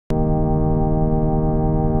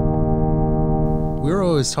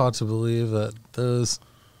always taught to believe that those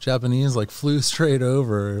Japanese like flew straight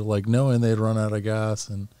over, like knowing they'd run out of gas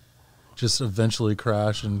and just eventually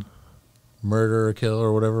crash and murder or kill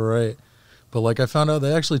or whatever, right? But like I found out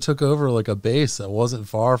they actually took over like a base that wasn't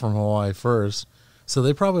far from Hawaii first. So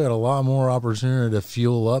they probably had a lot more opportunity to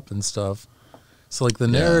fuel up and stuff. So like the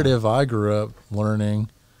narrative I grew up learning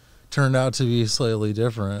turned out to be slightly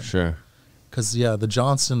different. Sure. Because, yeah, the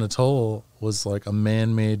Johnston Atoll was like a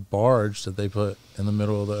man-made barge that they put in the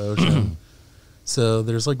middle of the ocean. So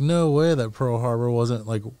there's like no way that Pearl Harbor wasn't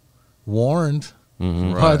like warned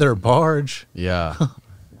by their barge. Yeah.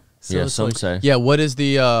 So Yeah, it's some like, say. Yeah, what is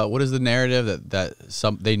the narrative that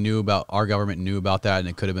some they knew about, our government knew about that and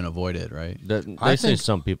it could have been avoided, right? They say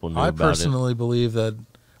some people knew I about it. personally believe that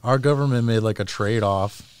our government made like a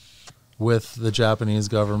trade-off with the Japanese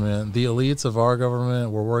government. The elites of our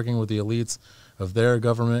government were working with the elites of their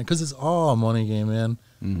government because it's all a money game, man.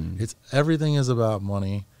 It's everything is about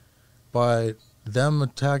money. By them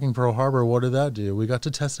attacking Pearl Harbor, what did that do? We got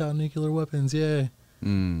to test out nuclear weapons, yay!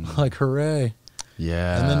 Like hooray!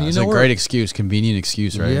 Yeah, And then it's a great excuse, convenient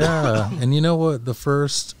excuse, right? Yeah, and you know what the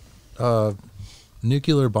first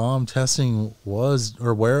nuclear bomb testing was,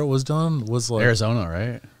 or where it was done, was like Arizona,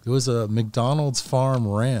 right? It was a McDonald's farm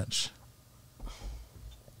ranch,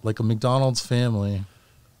 like a McDonald's family.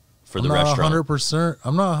 For the restaurant. 100%.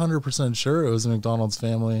 I'm not 100% sure it was a McDonald's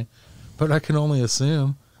family, but I can only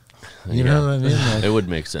assume. You know what I mean? Like, it would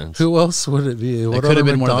make sense. who else would it be? It could have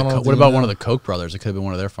been one of the. What about one of the Koch brothers? It could have been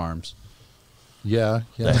one of their farms. Yeah,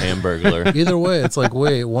 The yeah. Hamburglar. Either way, it's like,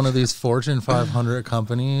 wait, one of these Fortune 500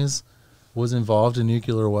 companies was involved in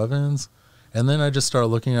nuclear weapons? And then I just start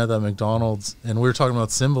looking at that McDonald's, and we were talking about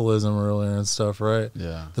symbolism earlier and stuff, right?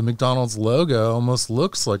 Yeah. The McDonald's logo almost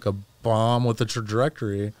looks like a bomb with a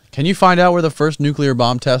trajectory. Can you find out where the first nuclear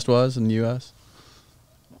bomb test was in the U.S.?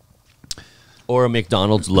 Or a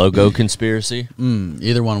McDonald's logo conspiracy.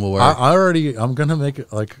 Either one will work. I'm going to make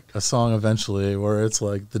like a song eventually where it's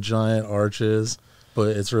like the giant arches,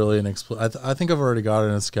 but it's really an I think I've already got it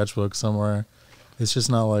in a sketchbook somewhere. It's just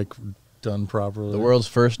not like done properly. The world's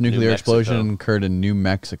first nuclear Mexico. explosion occurred in New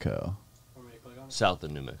Mexico. South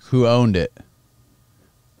of New Mexico. Who owned it?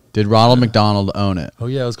 Did Ronald McDonald own it? Oh,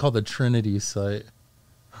 yeah, it was called the Trinity site.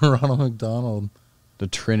 Ronald McDonald. The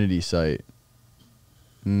Trinity site.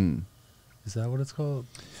 Is that what it's called?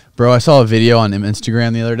 Bro, I saw a video on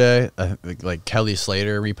Instagram the other day, like Kelly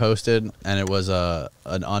Slater reposted, and it was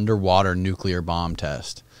an underwater nuclear bomb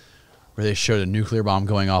test where they showed a nuclear bomb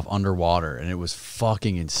going off underwater, and it was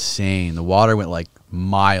fucking insane. The water went like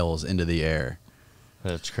miles into the air.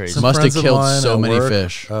 That's crazy. Some Must have friends of killed mine so at many work,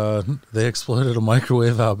 fish. They exploded a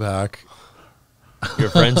microwave out back. Your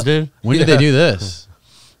friends did? When did they do this?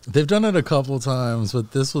 They've done it a couple times,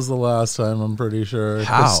 but this was the last time, I'm pretty sure. 'Cause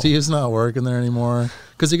How? Steve's not working there anymore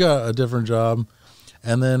because he got a different job.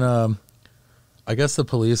 And then I guess the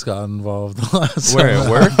police got involved the last Where time. at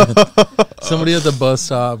work? Somebody at the bus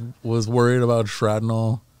stop was worried about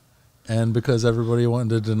shrapnel, and because everybody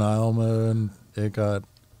went into denial mode, it got...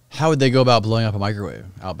 How would they go about blowing up a microwave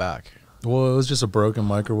out back? Well, it was just a broken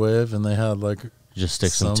microwave, and they had like... Just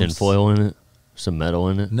stick some Some- tinfoil in it? Some metal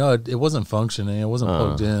in it? No, it wasn't functioning. It wasn't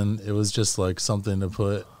plugged in. It was just like something to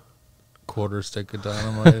put quarter stick of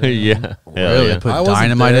dynamite in. Yeah. Hell Really? yeah. Put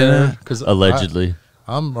dynamite in it? Because Allegedly.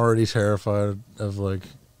 I'm already terrified of like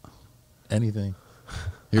anything.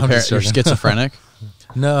 You're I'm just joking. schizophrenic?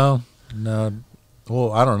 No.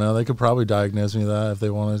 Well, I don't know. They could probably diagnose me that if they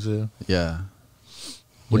wanted to. Yeah.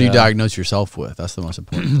 What do you Yeah. diagnose yourself with? That's the most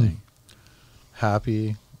important thing.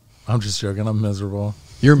 Happy. I'm just joking. I'm miserable.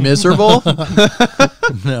 You're miserable?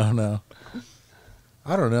 No.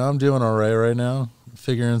 I don't know. I'm doing all right now.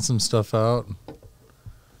 Figuring some stuff out.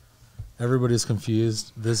 Everybody's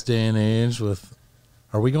confused this day and age with...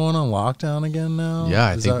 Are we going on lockdown again now? Yeah,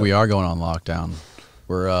 I think we are going on lockdown.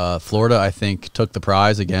 We're Florida, I think, took the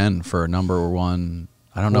prize again for number one.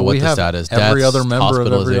 I don't know what the stat is. Every Deaths, other member of every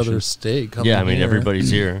hospitalization. other state coming Yeah, I mean, here. everybody's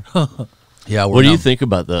here. Yeah, What do you think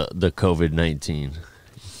about the COVID-19?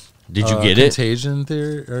 Did you get it? Contagion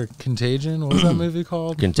theory or Contagion? What was that movie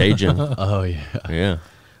called? Contagion. Oh yeah. Yeah.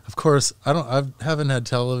 Of course, I haven't had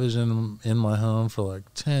television in my home for like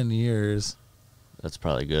 10 years, That's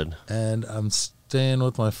probably good. and I'm staying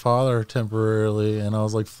with my father temporarily, and I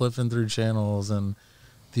was like flipping through channels, and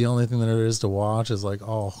the only thing that there is to watch is like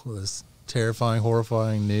this terrifying,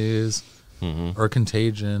 horrifying news or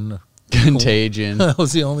Contagion. Contagion. That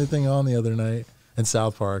was the only thing on the other night, and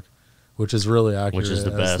South Park, which is really accurate Which is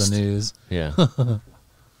the as best. the news. Yeah.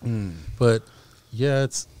 But yeah,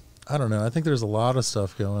 I don't know. I think there's a lot of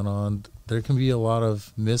stuff going on. There can be a lot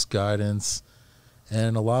of misguidance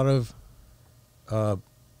and a lot of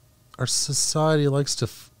our society likes to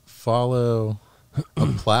follow a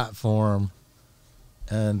platform,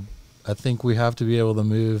 and I think we have to be able to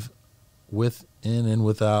move within and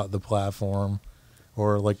without the platform,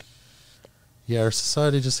 or like, yeah, our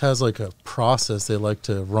society just has like a process they like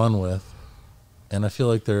to run with, and I feel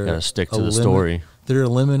like they're gotta stick to the story. They're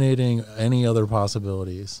eliminating any other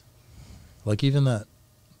possibilities, like even that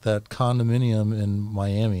condominium in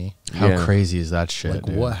Miami. How crazy is that shit? Like,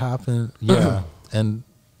 dude? what happened? Yeah, and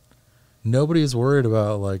nobody's worried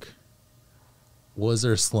about like, was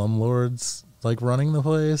there slumlords like running the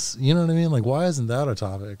place? You know what I mean? Like, why isn't that a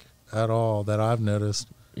topic at all that I've noticed?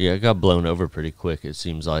 Yeah, it got blown over pretty quick, it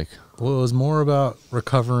seems like. Well, it was more about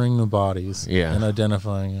recovering the bodies and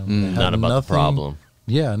identifying them. Not about the problem.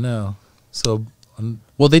 Yeah, no. So,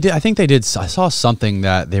 well, they did. I think they did. I saw something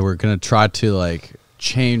that they were going to try to like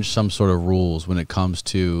change some sort of rules when it comes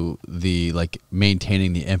to the like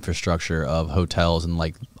maintaining the infrastructure of hotels and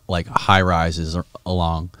like high rises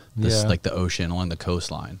along this like the ocean, along the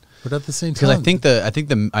coastline. But at the same time,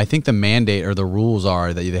 because I think the mandate or the rules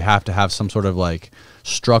are that they have to have some sort of like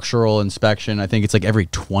structural inspection. I think it's like every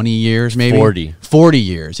 20 years, maybe 40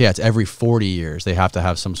 years. Yeah, it's every 40 years they have to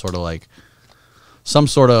have some sort of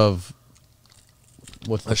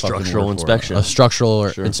what's the structural inspection. A structural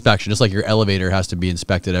inspection, just like your elevator has to be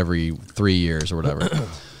inspected every 3 years or whatever.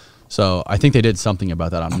 So I think they did something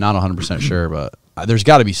about that. I'm not 100% sure, but there's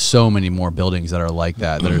got to be so many more buildings that are like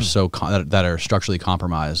that are that are structurally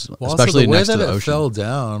compromised, well, especially also the way next that to the it ocean. fell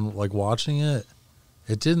down, like watching it,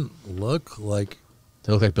 it didn't look like.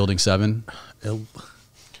 They look like Building 7. Ding,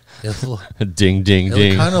 ding, ding.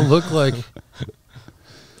 It kind of looked like,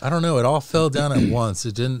 I don't know, it all fell down at once.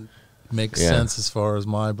 It didn't make sense as far as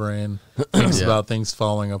my brain thinks about things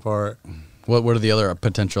falling apart. What are the other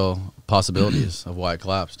potential possibilities of why it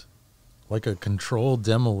collapsed? Like a controlled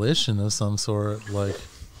demolition of some sort. Like,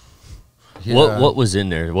 what was in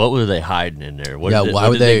there? What were they hiding in there? What why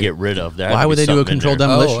would they get rid of? Why would they do a controlled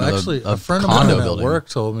demolition? Oh, actually, a friend of mine at work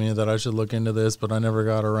told me that I should look into this, but I never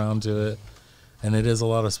got around to it. And it is a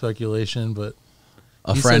lot of speculation, but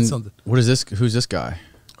a friend. What is this? Who's this guy?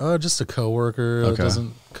 Just a coworker that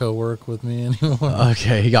doesn't co-work with me anymore.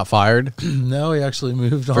 Okay, he got fired? No, he actually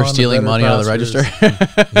moved on. For stealing money out of the register?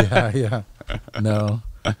 Yeah. No,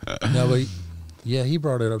 but he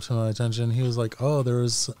brought it up to my attention. He was like, oh, there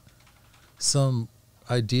was some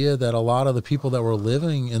idea that a lot of the people that were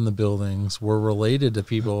living in the buildings were related to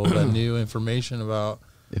people that knew information about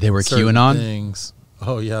they were certain QAnon things.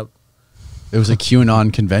 Oh, yep. It was a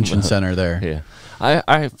QAnon convention center there. Yeah.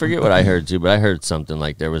 I forget what I heard too, but I heard something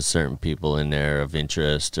like there was certain people in there of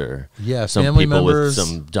interest, or some family people members with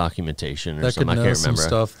some documentation or that something. Could know I can't remember. some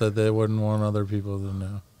stuff that they wouldn't want other people to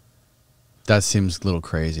know. That seems a little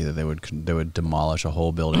crazy that they would demolish a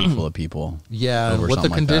whole building full of people. Yeah, and what the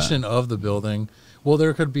condition of the building. Well,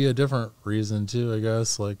 there could be a different reason too, I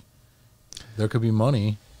guess. Like, there could be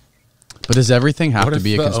money. But does everything have to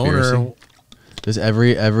be a conspiracy? Does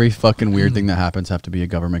every fucking weird thing that happens have to be a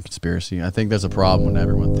government conspiracy? I think there's a problem when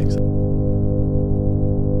everyone thinks that.